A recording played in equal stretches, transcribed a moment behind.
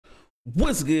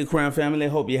What's good, crime family?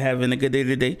 Hope you're having a good day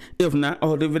today. If not, I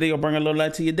hope the video bring a little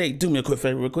light to your day. Do me a quick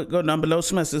favor real quick. Go down below,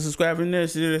 smash the subscribe and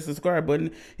hit the subscribe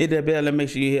button. Hit that bell and make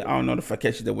sure you hit all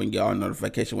notifications that when you get all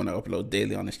notifications when I upload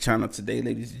daily on this channel. Today,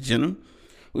 ladies and gentlemen,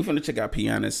 we're going to check out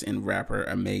pianist and rapper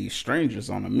AMAZE Strangers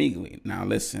on Omegle. Now,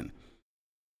 listen.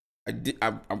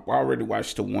 I've already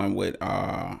watched the one with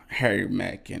Harry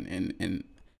Mack and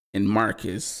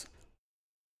Marcus.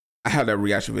 I had that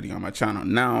reaction video on my channel.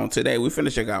 Now, today, we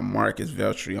finna check out Marcus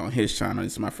Veltri on his channel.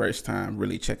 This is my first time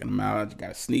really checking him out. I got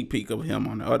a sneak peek of him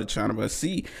on the other channel, but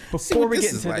before we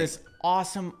get into this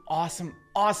awesome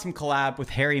collab with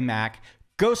Harry Mack,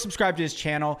 go subscribe to his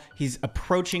channel. He's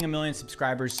approaching 1 million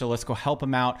subscribers, so let's go help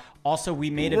him out. Also, we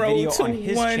made a video on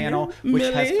his channel,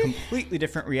 which has completely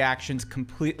different reactions,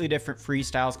 completely different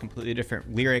freestyles, completely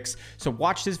different lyrics. So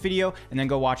watch this video and then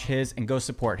go watch his and go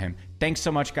support him. Thanks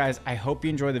so much, guys. I hope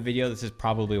you enjoy the video. This is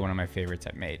probably one of my favorites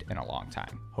I've made in a long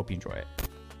time. Hope you enjoy it.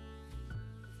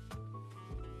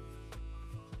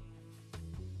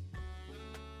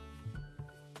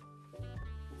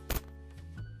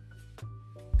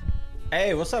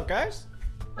 Hey, what's up, guys?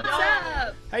 What's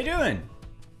up? How you doing?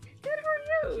 Good,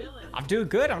 how are you? I'm doing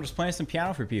good. I'm just playing some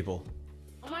piano for people.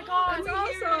 Oh my god, that's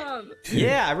awesome.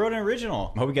 Yeah, I wrote an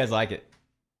original. Hope you guys like it.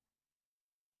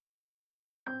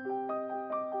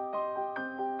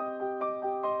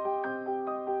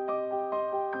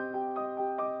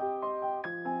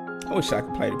 I wish I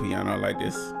could play the piano like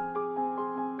this.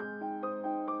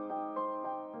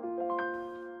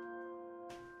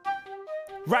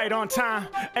 Right on time,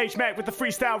 H-Mack with the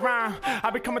freestyle rhyme. I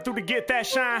be coming through to get that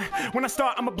shine. When I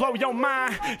start, I'ma blow your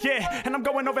mind. Yeah, and I'm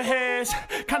going over heads,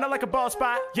 kinda like a ball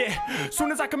spot. Yeah,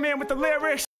 soon as I come in with the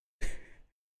lyrics.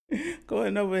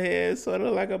 Going over here, sort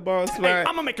of like a ball spot. Hey,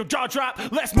 I'ma make your jaw drop,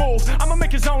 let's move. I'ma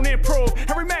make your zone improve.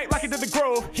 Harry Mack like it to the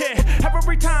groove. Yeah,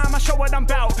 every time I show what I'm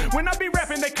about. When I be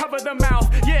rapping, they cover the mouth.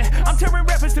 Yeah, I'm tearing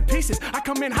rappers to pieces. I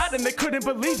come in hot and they couldn't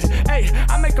believe it. Hey,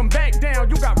 I make them back down.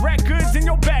 You got records in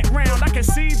your background. I can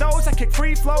see those, I kick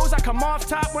free flows. I come off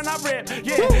top when I rip.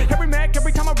 Yeah, Harry Mack,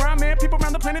 every time I rhyme, man, people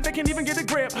around the planet, they can't even get a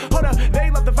grip. Hold up, they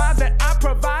love the vibe that I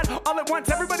provide. All at once,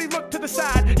 everybody look to the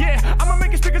side. Yeah, I'ma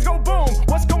make your speakers go boom.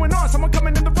 What's going on? Someone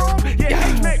coming in the room?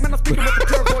 Yeah, H-Mack, man, I'm speaking with the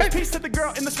pure voice. Peace to the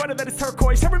girl in the sweater that is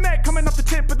turquoise. Harry Mack coming off the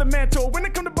tip of the mantle. When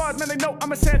it come to bars, man, they know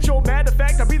I'm essential. Matter of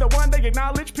fact, I'll be the one they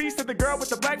acknowledge. Peace to the girl with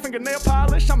the black fingernail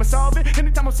polish. I'ma solve it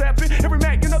anytime I'm sapping. Harry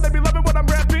Mack, you know they be loving what I'm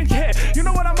rapping. Yeah, you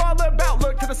know what I'm all about.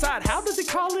 Look to the side, how does he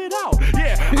call it out?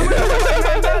 Yeah, I'm gonna do it like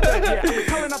another. Yeah, I be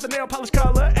calling out the nail polish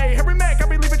color. Hey, Harry Mack, I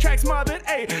be leaving tracks smothered.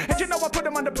 Hey, and you know I put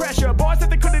them under pressure. Boys that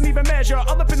they couldn't even measure.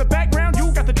 All up in the background, you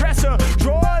got the dresser.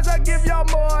 Drawers, I give y'all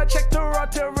more. Check the raw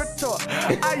territory.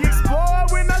 I explore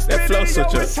when I spit it, yo,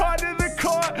 it's hard to the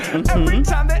core. Every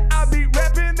time that I be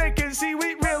rapping, they can see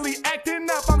we really acting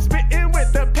up. I'm spitting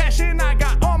with the passion. I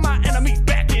got all my enemies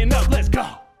backing up. Let's go.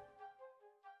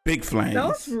 Big flames. That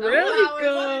was really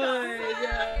good.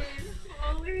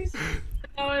 Holy shit.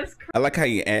 That was crazy. I like how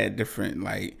you add different,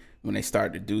 like, when they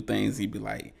start to do things, he'd be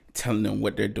like, telling them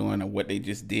what they're doing or what they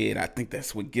just did. I think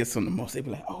that's what gets them the most. They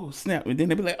be like, oh snap, and then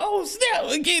they be like, oh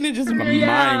snap again. It's just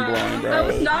mind blowing, bro. I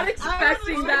was not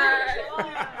expecting that.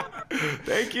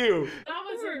 Thank you. That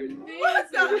was amazing.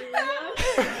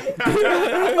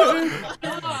 Oh,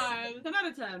 10 out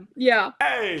of 10. Yeah.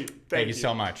 Hey, Thank you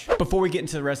so much. Before we get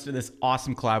into the rest of this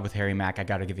awesome collab with Harry Mack, I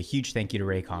gotta give a huge thank you to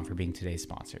Raycon for being today's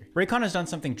sponsor. Raycon has done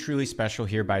something truly special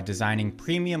here by designing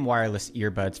premium wireless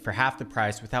earbuds for half the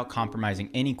price without compromising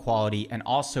any quality and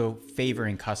also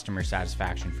favoring customer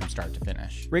satisfaction from start to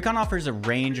finish. Raycon offers a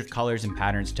range of colors and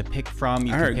patterns to pick from.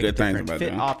 You can pick different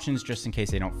fit options just in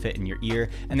case they don't fit in your ear.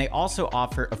 And they also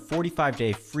offer a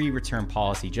 45-day free return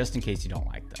policy just in case you don't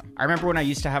like them. I remember when I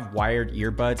used to have wired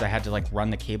earbuds, I had to like run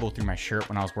the cable through my shirt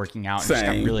when I was working out. And it just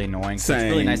got really annoying. So it's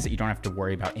really nice that you don't have to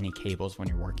worry about any cables when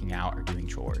you're working out or doing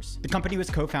chores. The company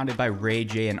was co-founded by Ray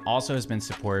J and also has been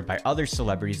supported by other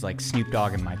celebrities like Snoop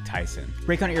Dogg and Mike Tyson.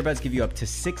 Raycon earbuds give you up to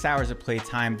 6 hours of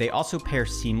playtime. They also pair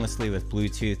seamlessly with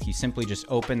Bluetooth. You simply just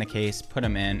open the case, put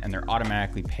them in, and they're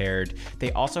automatically paired.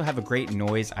 They also have a great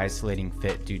noise isolating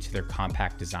fit due to their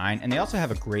compact design, and they also have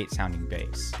a great sounding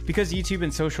bass. Because YouTube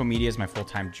and social media is my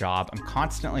full-time job, I'm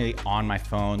constantly on my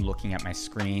phone looking at my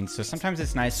screen, so sometimes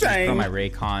it's nice to just throw my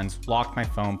Raycons, lock my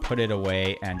phone, put it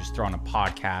away, and just throw on a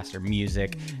podcast or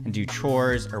music and do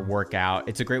chores or work out.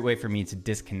 It's a great way for me to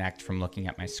disconnect from looking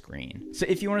at my screen. So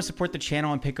if you want to support the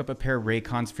channel and pick up a pair of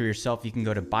Raycons for yourself, you can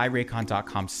go to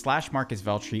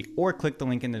buyraycon.com/MarcusVeltri or click the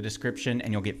link in the description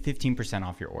and you'll get 15%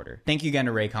 off your order. Thank you again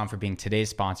to Raycon for being today's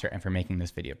sponsor and for making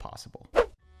this video possible.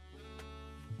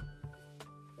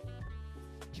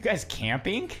 You guys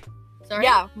camping? Sorry?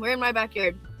 Yeah, we're in my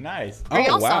backyard. Nice. Are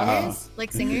y'all songers?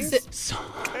 Like singers?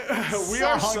 We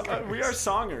are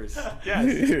songers.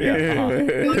 Yes.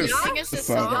 Yeah. Sing us a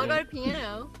song. Y'all got a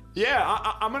piano. Yeah,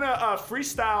 I'm gonna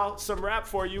freestyle some rap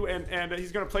for you, and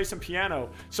he's gonna play some piano.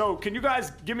 So can you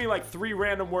guys give me like 3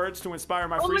 random words to inspire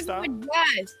my freestyle? Oh my God,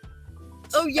 yes.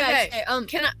 Oh yes. Okay,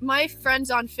 can my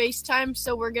friend's on FaceTime,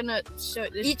 so we're gonna show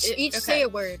each say a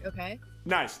word, okay?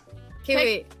 Nice. Okay,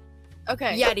 wait.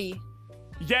 Okay. Yeti.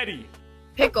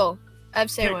 Pickle. I've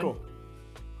said one.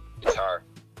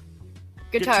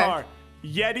 Guitar.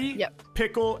 Yeti. Yep.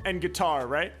 Pickle and guitar,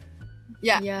 right?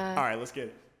 Yeah. All right, let's get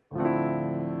it.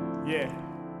 Yeah.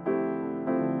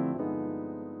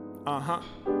 Uh-huh.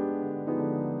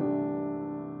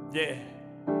 Yeah.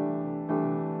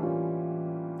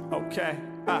 Okay.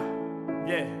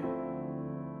 Yeah.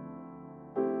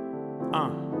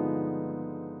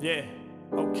 Yeah.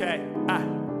 Okay.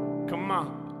 Come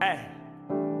on.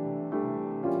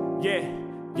 Yeah.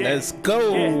 Let's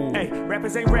go. Hey,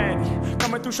 rappers ain't ready.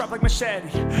 Coming through sharp like machete.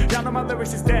 Y'all know my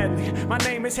lyrics is deadly. My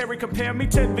name is Harry, compare me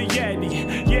to the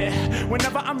Yeti. Yeah,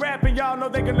 whenever I'm rapping, y'all know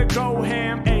they're gonna go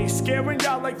ham. Hey, scaring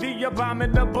y'all like the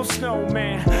abominable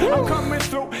snowman. I'm coming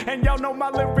through, and y'all know my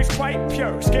lyrics quite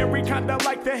pure. Scary, kinda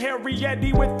like the hairy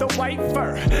Yeti with the white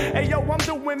fur. Hey, yo, I'm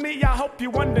doing me, I hope you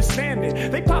understand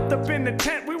it. They popped up in the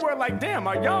tent, we were like, damn,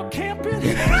 are y'all camping?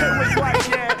 It was like,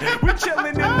 yeah, we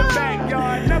chilling in the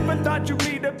backyard. Never thought you'd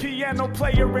meet a piano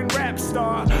player and rap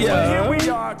star. But here we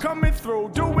are, coming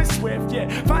through, doing swift, yeah.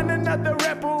 Find another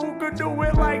rapper who could do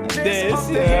it like this. Off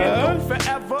the handle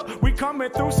forever, we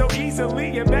coming through so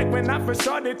easily. And back when I first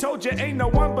started, told you ain't no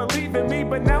one believing me.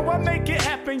 But now I make it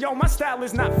happen, yo, my style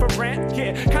is not for rent.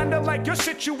 Yeah, kinda like your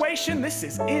situation, this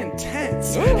is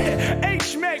intense.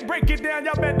 Mack, break it down,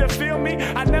 y'all better feel me.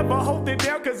 I never hold it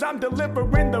down, cause I'm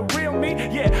delivering the real me.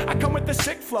 Yeah, I come with the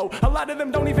sick flow, a lot of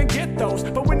them don't even get those.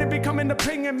 But when it become an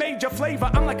opinion, major flavor,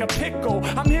 I'm like a pickle.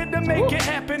 I'm here to make it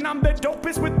happen, I'm the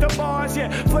dopest with the bars. Yeah,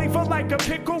 flavor like a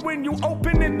pickle when you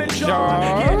open in the jar.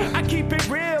 Yeah, I keep it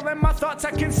real and my thoughts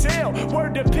I conceal.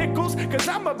 Word to pickles, cause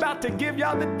I'm about to give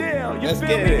y'all the deal. You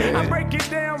feel me? I break it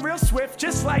down real swift,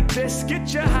 just like this.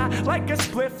 Get you high like a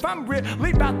spliff. I'm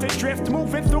really about to drift,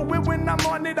 moving through it. When I'm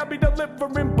on it, I'll be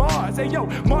delivering bars. Hey yo,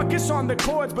 Marcus on the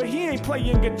chords, but he ain't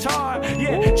playing guitar.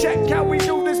 Yeah, check how we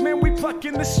do this, man, we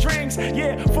plucking the strings.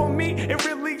 Yeah, for me, it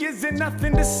really isn't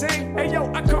nothing to sing. Hey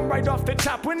yo, I come right off the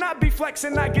top. When I be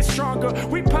flexing, I get stronger.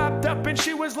 We popped up and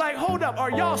she was like, hold up,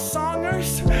 are y'all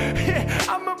songers? Yeah,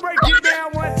 I'ma break it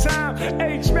down one time.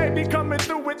 Mack be coming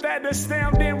through with that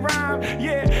astounding rhyme.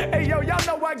 Yeah, hey yo, y'all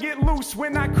know I get loose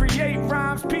when I create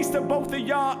rhymes. Peace to both of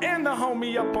y'all and the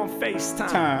homie up on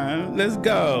FaceTime. Let's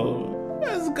go.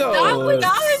 Let's go. That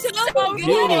was so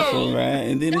beautiful, man.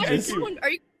 And then it just... Are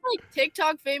you like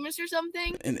TikTok famous or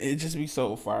something? And it just be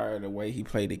so fire the way he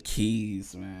played the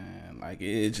keys, man. Like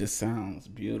it just sounds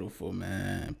beautiful,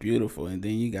 man. Beautiful. And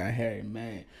then you got Harry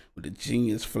Mack with the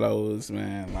genius flows,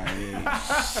 man. Like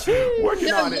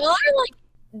working on it. Like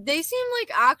they seem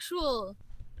like actual.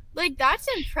 Like that's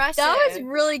impressive. That was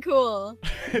really cool.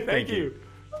 Thank you.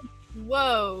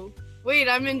 Whoa. Wait,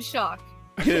 I'm in shock.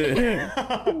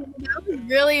 That was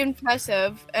really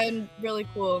impressive and really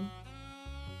cool.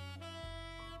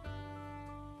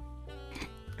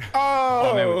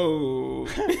 Oh,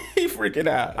 he freaking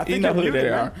out. I think you know who they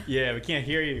are. Yeah, we can't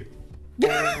hear you.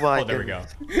 Oh, there we go.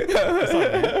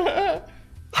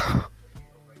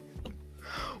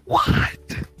 What?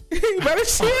 You better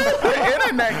shit. The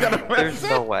internet gonna mess There's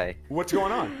no way. What's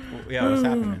going on? Yeah, what's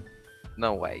happening?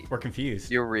 No way. We're confused.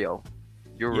 You're real.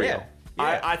 You're real. Yeah.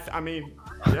 I mean,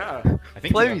 yeah. I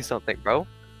think play me something, bro.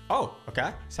 Oh,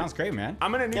 okay. Sounds great, man.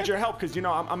 I'm gonna need your help because you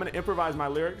know I'm gonna improvise my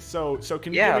lyrics. So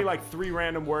can you give me like 3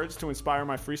 random words to inspire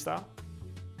my freestyle?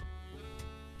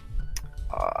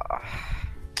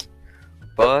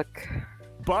 Book.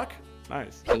 Buck.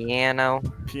 Nice. Piano.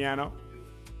 Piano.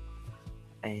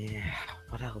 And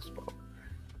what else, bro?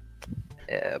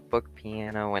 Book,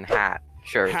 piano, and hat.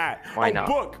 Sure. Hat. Why not?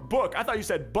 Book. I thought you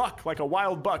said buck, like a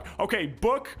wild buck. Okay,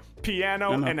 book,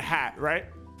 piano, and hat, right?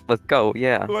 Let's go,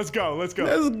 yeah. Let's go. Let's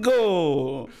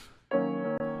go.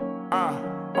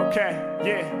 Okay,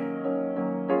 yeah.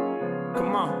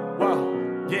 Come on,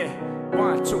 whoa, yeah.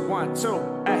 1, 2, 1,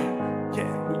 2, hey,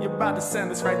 yeah. We about to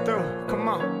send this right through. Come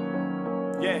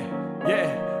on, yeah,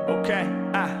 okay,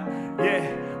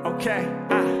 yeah, okay,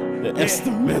 The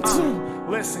instrumental.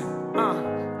 Listen.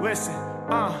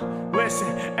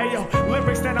 Hey yo,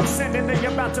 lyrics that I'm sending, they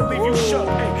about to leave you shook.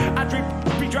 Hey, I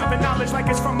be dropping knowledge like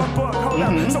it's from a book. Hold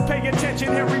up, so pay attention,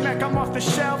 Harry Mack, I'm off the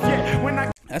shelf. Yeah, when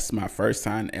I That's my first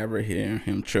time ever hearing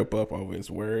him trip up over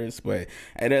his words, but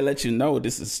hey, that let you know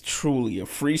this is truly a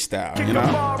freestyle, you know?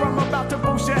 I'm about to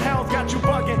boost your health, got you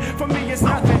bugging. For me, it's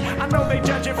nothing. I know they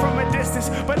judge it from a distance,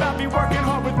 but I'll be working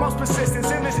hard with most persistence.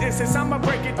 In this instance, I'ma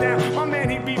break it down. My man,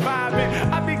 he be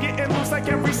vibing. I be getting loose like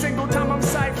every single time I'm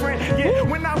ciphering. Yeah,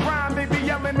 when I rhyme, they be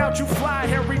yelling out, you fly.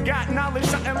 Harry got knowledge,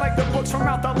 something like the books from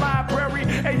out the library.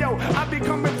 Hey, yo, I be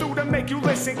coming through to make you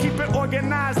listen. Keep it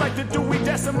organized like the Dewey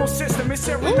Decimal System. It's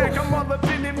Harry Mack, I'm all up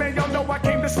in it, man. Y'all know I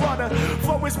came to slaughter.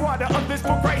 Flow is water. Of this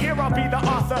book right here, I'll be the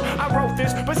author. I wrote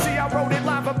this, but see, I wrote it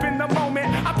live up in the moment.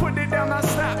 I put it down, I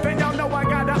stop, and y'all know I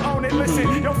gotta own it.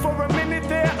 Listen, yo, for a minute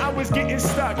there, I was getting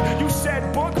stuck. You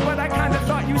said book, but I kinda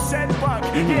thought you said buck.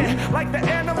 Yeah, like the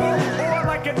animal or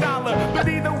like a dollar. But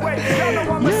either way, y'all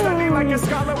know I'm a study like a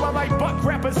scholar while I buck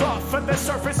rappers off for the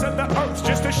surface of the earth.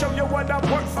 Just to show you what I'm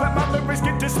worth, let my lyrics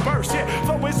get dispersed. Yeah,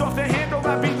 flow is off the handle,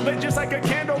 I be lit just like a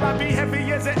candle. I be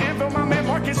heavy as an anvil, my man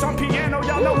Marcus on piano.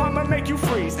 Y'all know I'ma make you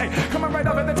freeze. Hey, coming right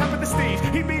up at the top of the stage.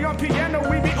 He be on piano,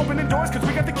 we be opening doors cause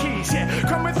we got the keys. Yeah,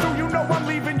 coming through, you know I'm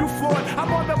leaving you floored.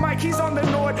 I'm on the mic, he's on the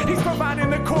Nord, he's providing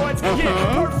the chords.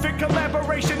 Yeah, perfect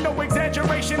collaboration, no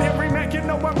exaggeration. Harry Mack, you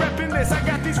know I'm repping this. I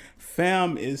got these.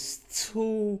 Fam is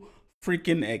too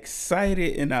freaking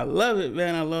excited, and I love it,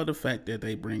 man. I love the fact that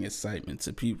they bring excitement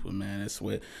to people, man. That's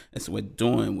what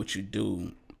doing what you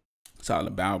do. It's all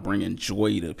about bringing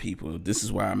joy to people. This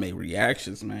is why I make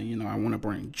reactions, man. You know, I want to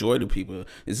bring joy to people.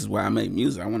 This is why I make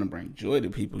music. I want to bring joy to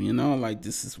people, you know? Like,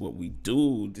 this is what we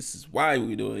do. This is why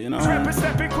we do it, you know?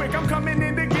 Stepping quick, I'm coming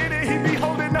in to get it. He be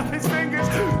holding up his fingers.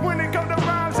 When it come to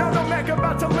rhymes, y'all know Mack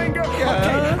about to linger.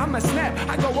 Okay, I'm a snap.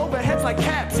 I go over heads like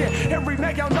caps. Yeah, every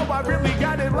Mack, y'all know I really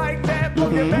got it like that.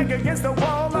 Put it back against the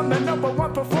wall. I'm the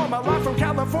 #1 performer. Live from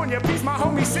California. Peace, my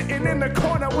homie sitting in the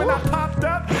corner. When I popped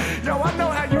up, yo, I know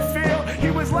how you feel.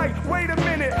 He was like, wait a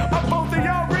minute, are both of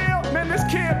y'all real? Man, this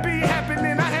can't be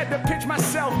happening. I had to pitch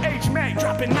myself. H Mack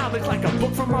dropping knowledge like a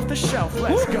book from off the shelf.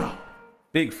 Let's go.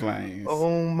 Big flames.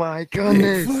 Oh my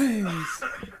goodness. Big flames.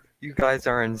 You guys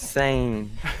are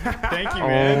insane. Thank you, Oh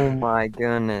man. my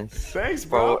goodness. Thanks,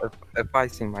 bro. If I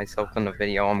see myself in the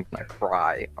video, I'm gonna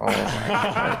cry. Oh my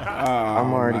god. Oh,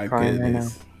 I'm already my crying right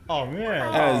goodness. Oh,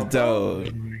 man. That's dope.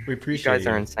 We You appreciate guys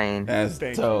are you. insane. That's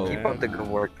Thank you, dope. Keep up the good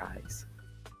work, guys.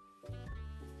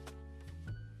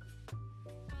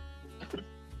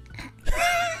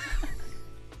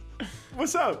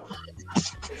 What's up?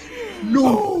 No,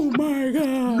 Oh my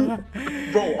god.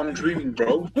 bro, I'm dreaming,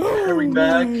 bro. Harry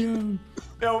Mack,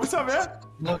 Yo, what's up, man?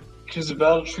 look, his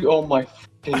Veltri. Oh my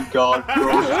fucking god,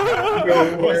 bro.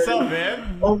 No What's way. up,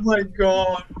 man? Oh my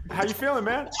god. How you feeling,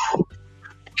 man?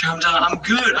 Calm down. I'm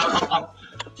good. I'm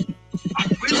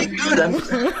really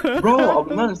good. Bro,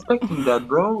 I'm not expecting that,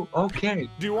 bro. Okay.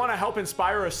 Do you want to help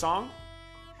inspire a song?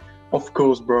 Of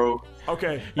course, bro.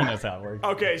 Okay. He knows how it works.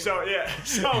 Okay, so yeah,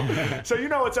 so you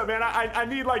know what's up, man. I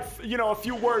need like, you know, a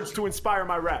few words to inspire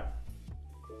my rap.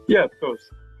 Yeah, of course.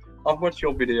 I've watched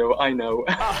your video. I know.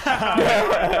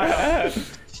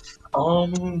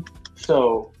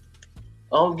 So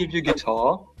I'll give you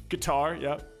guitar. Guitar,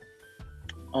 yep.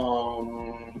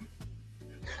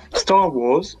 Star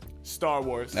Wars. Star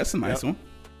Wars. That's a nice Yep. one.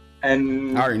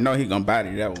 And I already know he gonna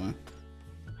body that one.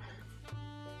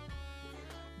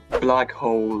 Black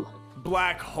Hole.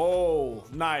 Black Hole.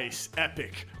 Nice.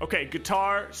 Epic. Okay,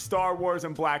 guitar, Star Wars,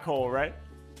 and Black Hole, right?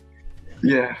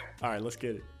 Yeah. All right, let's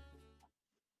get it.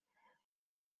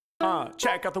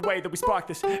 Check out the way that we spark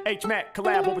this. H Mack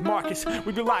collab with Marcus.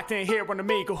 We be locked in here on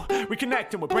Omegle. We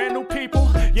connecting with brand new people.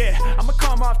 Yeah, I'ma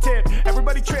come off tip.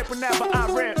 Everybody trip whenever I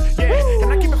rip. Yeah,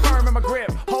 and I keep it firm in my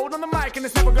grip. Hold on the mic and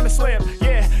it's never gonna slip.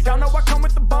 Yeah, y'all know I come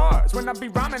with the bars. When I be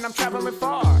rhyming, I'm traveling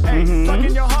far. Hey,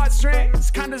 plucking your heartstrings,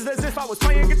 kinda as if I was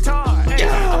playing guitar. Hey,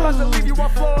 I'm about to leave you all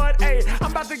floored. Hey, I'm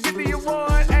about to get the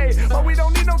award. Hey, but we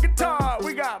don't need no guitar.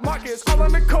 We got Marcus all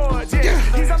on the chords. Yeah,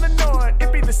 he's on the Nord.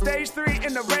 It be the stage 3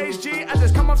 in the Raise G. I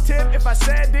just come off tip. If I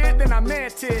said it, then I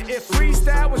meant it. If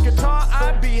freestyle was guitar,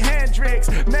 I'd be Hendrix.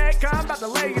 Mack, I'm about to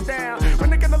lay it down. When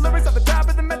they get the lyrics at the top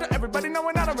of the middle, everybody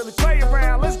knowing I don't really play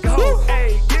around. Let's go.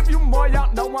 Hey, give you more,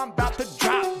 y'all know I'm about to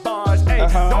drop bars. Hey,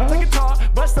 don't play guitar,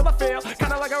 but still I feel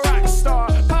kinda like a rock star.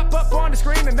 Pop up on the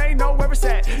screen and they know where it's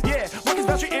at. Yeah, Marcus,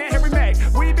 Veltri, and Harry Mack.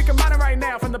 We be combining right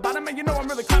now from the bottom, and you know I'm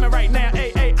really climbing right now.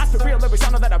 Hey, hey, I spit real lyrics, I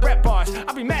know that I rap bars.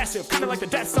 I be massive, kinda like the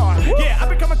Death Star. Yeah, I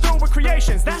be coming through with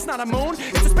creations. That's not a moon,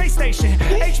 it's a space station.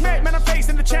 H Mack, man, I'm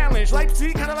facing the challenge.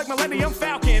 Leipzig, kinda like Millennium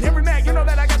Falcon. Harry Mack, you know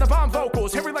that I got the bomb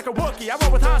vocals. Harry like a Wookiee, I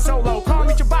roll with Han Solo. Call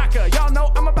me Chewbacca, y'all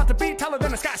know I'm about to be taller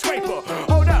than a skyscraper.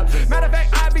 Hold up, matter of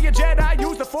fact, I be a Jedi.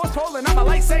 Use the Force pole and I'm a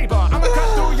lightsaber. I'ma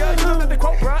cut through ya, you know that the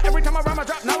quote, bruh. Every time I rhyme, I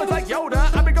drop knowledge like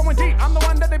Yoda. I be going deep, I'm the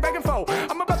one that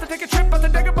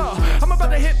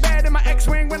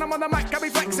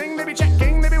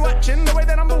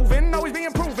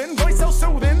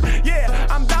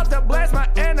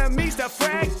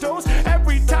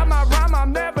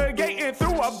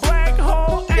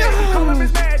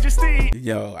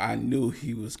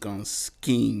he was gonna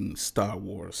scheme Star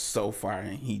Wars so far,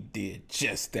 and he did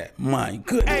just that. My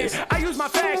goodness. Ay, I use my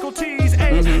faculties,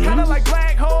 kinda like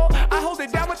black hole. I hold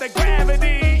it down with the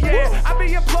gravity. Yeah, I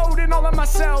be imploding all of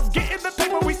myself. Getting the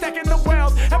paper, we stacking the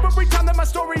wealth. Every time that my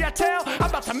story I tell, I'm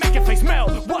about to make your face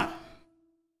melt. What?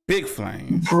 Big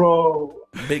flames. Bro.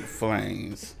 Big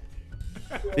flames.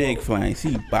 Big flames.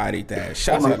 He bodied that.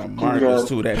 Shouts out to Marcus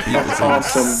too. That beat was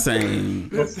awesome. insane.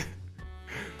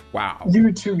 Wow.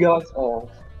 You two guys,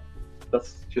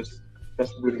 that's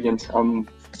brilliant. I'm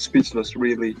speechless,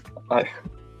 really. I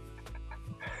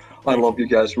love you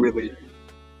guys, really.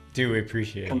 Dude, we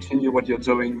appreciate it. Continue what you're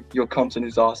doing. Your content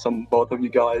is awesome, both of you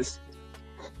guys.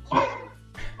 I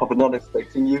was not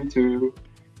expecting you to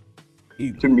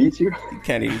meet you. You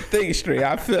can't even think straight.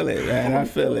 I feel it, man. I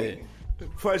feel it.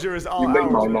 Pleasure is all You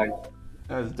made my ours. night.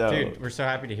 That's dope. Dude, we're so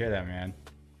happy to hear that, man.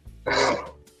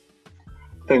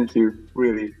 Thank you,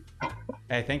 really.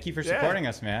 Hey, thank you for supporting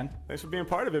us, man. Thanks for being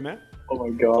part of it, man. Oh my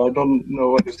god, I don't know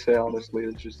what to say, honestly.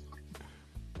 It's just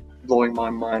blowing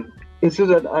my mind. It's just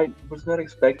that I was not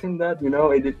expecting that, you know,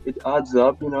 it adds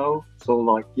up, you know. So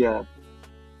like, yeah,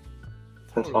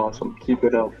 that's awesome. Keep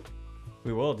it up.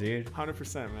 We will, dude.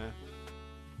 100%, man.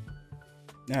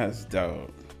 That's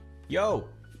dope. Yo,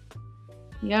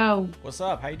 Yo, what's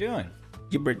up? How you doing?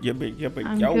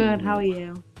 I'm Yo. good. How are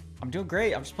you? I'm doing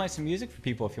great. I'm just playing some music for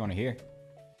people if you want to hear.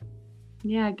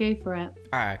 Yeah, go for it.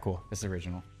 All right, cool. This is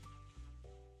original.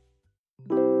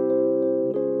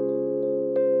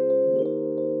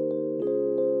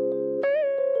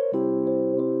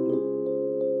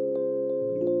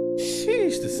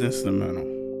 Sheesh, this instrumental.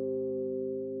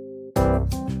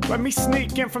 Let me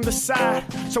sneak in from the side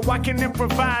so I can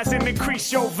improvise and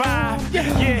increase your vibe.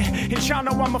 Yeah, and y'all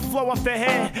know I'ma flow off the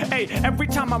head. Hey, every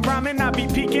time I'm rhyming, I be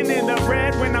peeking in the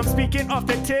red. When I'm speaking off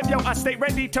the tip, yo, I stay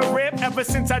ready to rip. Ever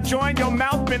since I joined, your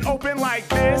mouth been open like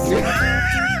this.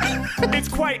 It's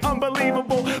quite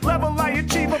unbelievable. Level I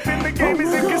achieve up in the game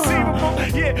is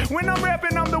inconceivable. Yeah, when I'm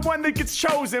rapping, I'm the one that gets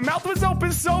chosen. Mouth was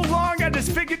open so long, I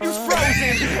just figured you was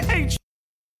frozen. Hey,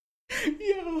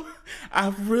 Yo, I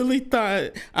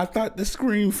thought the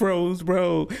screen froze,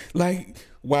 bro. Like,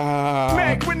 wow.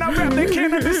 Mack, when I rap, they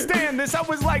can't understand this. I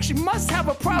was like, she must have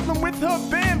a problem with her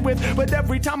bandwidth. But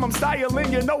every time I'm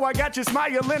styling, you know I got you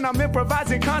smiling. I'm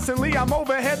improvising constantly. I'm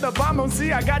overhead, the bomb on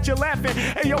C. I got you laughing.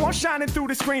 Hey, yo, I'm shining through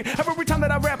the screen. Every time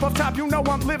that I rap up top, you know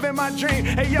I'm living my dream.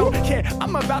 Hey, yo, yeah,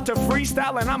 I'm about to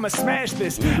freestyle and I'ma smash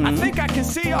this. I think I can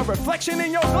see a reflection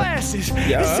in your glasses.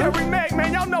 Yeah. It's Harry Mack,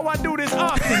 man. Y'all know I do this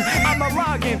often. I'm a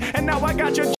login, and now I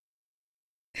got your.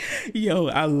 Yo,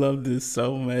 I love this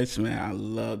so much, man. I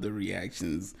love the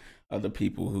reactions of the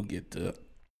people who get to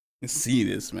see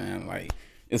this, man. Like,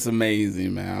 it's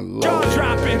amazing, man. I love Jaw it.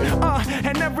 dropping,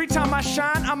 and every time I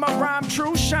shine, I'm a rhyme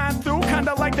true, shine through,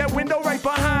 kinda like that window right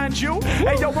behind you.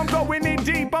 Hey yo, I'm going in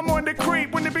deep, I'm on the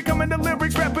creep. When it be coming to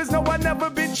lyrics, rappers know I never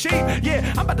been cheap.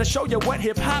 Yeah, I'm about to show you what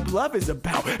hip hop love is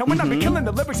about. And when I be killing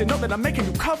the lyrics, you know that I'm making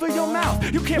you cover your mouth.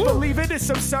 You can't believe it, it's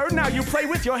absurd. Now you play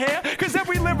with your hair, cause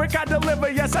every lyric I deliver,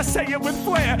 yes, I say it with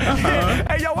flair. Yeah.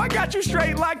 Hey yo, I got you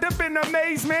straight locked up in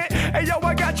amazement. Hey yo,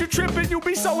 I got you tripping, you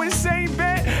be so insane,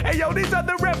 man. Hey yo, these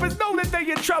other rappers know that they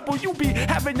in trouble. You be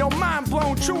having your mind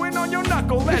blown, chewing on your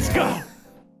knuckle. Let's go.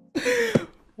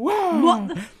 Wow. What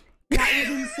the that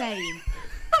was insane.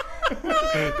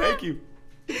 Thank you.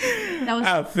 That was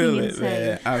I feel it, insane.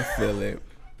 man. I feel it.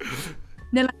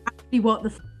 No, like, actually, what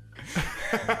the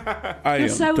I You're am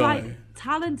so done. like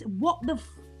talent. What the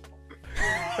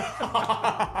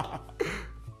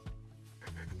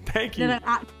Thank you. No,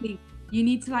 actually, you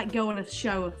need to like go on a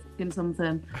show or fucking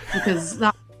something because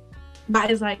that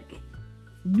is like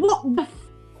what the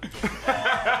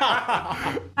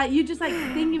like you just like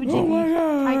think of it. Oh my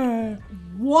God. Like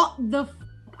what the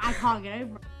I can't get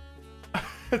over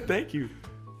it. Thank you.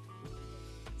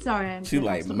 Sorry, I'm She so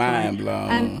like lost. mind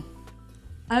blown.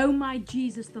 Oh my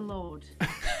Jesus the Lord,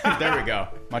 There we go.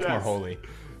 Much more Yes. holy.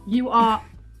 you are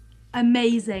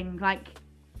amazing. Like,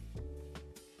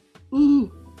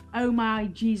 ooh, oh my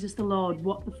Jesus the Lord,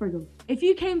 what the friggin'. If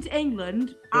you came to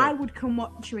England, I would come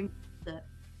watch you in concert.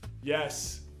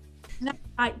 Yes.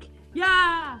 Like,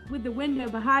 yeah, with the window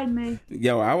behind me.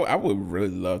 Yo, I would really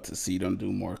love to see them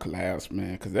do more collabs,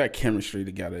 man, because that chemistry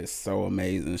together is so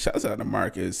amazing. Shouts out to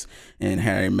Marcus and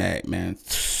Harry Mack, man.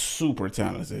 Super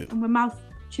talented. And my mouth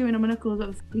chewing on my knuckles,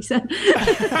 that's what he said.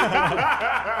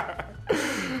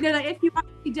 No, like, if you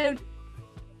actually don't,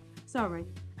 sorry,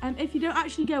 if you don't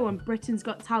actually go on Britain's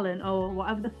Got Talent or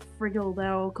whatever the friggle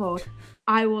they're all called,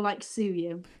 I will like sue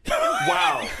you.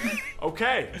 Wow.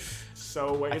 Okay.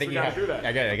 So I guess we gotta do that.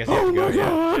 I guess you have to go.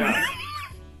 Yeah.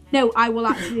 No, I will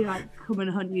actually like come and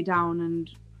hunt you down and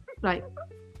like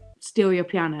steal your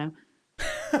piano.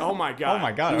 Oh my god. Oh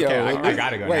my god. Okay, I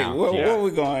gotta go now. Wait, where are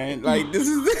we going? Like, this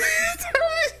is...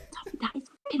 That is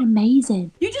fucking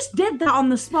amazing. You just did that on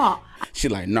the spot. She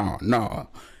like, no.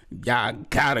 Y'all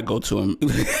gotta go to him.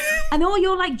 And all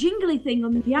your like jingly thing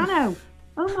on the piano.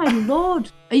 Oh my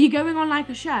lord. Are you going on like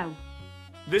a show?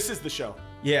 This is the show.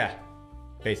 Yeah,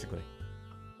 basically.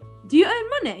 Do you earn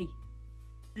money?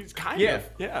 It's kind of.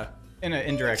 Yeah. In an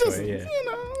indirect way, yeah. You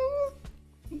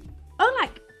know. Oh,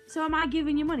 like, so am I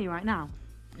giving you money right now?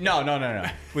 No.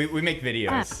 We make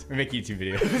videos. We make YouTube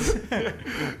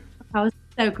videos. I was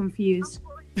so confused.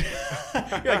 You're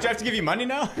like, do I have to give you money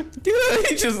now? Yeah,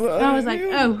 he just. I was like,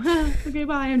 oh, okay,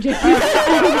 bye, I'm joking.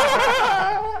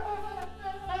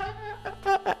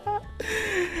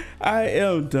 I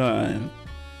am done.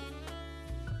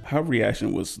 Her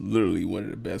reaction was literally one of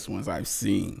the best ones I've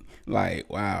seen. Like,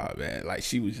 wow, man. Like,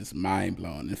 she was just mind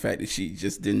blown. The fact that she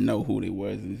just didn't know who they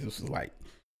was, and it was like,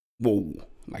 whoa.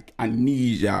 Like, I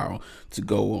need y'all to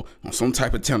go on some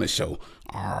type of talent show.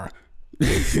 But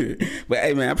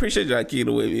hey, man, I appreciate y'all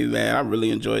keeping it with me, man. I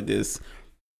really enjoyed this.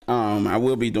 I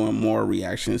will be doing more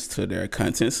reactions to their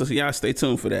content, so y'all stay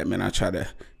tuned for that, man. I try to,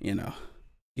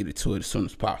 get it to it as soon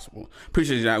as possible.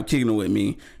 Appreciate y'all kicking it with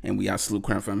me, and we out. Salute,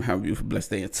 Crown Family. Have a beautiful,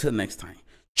 blessed day. Until next time.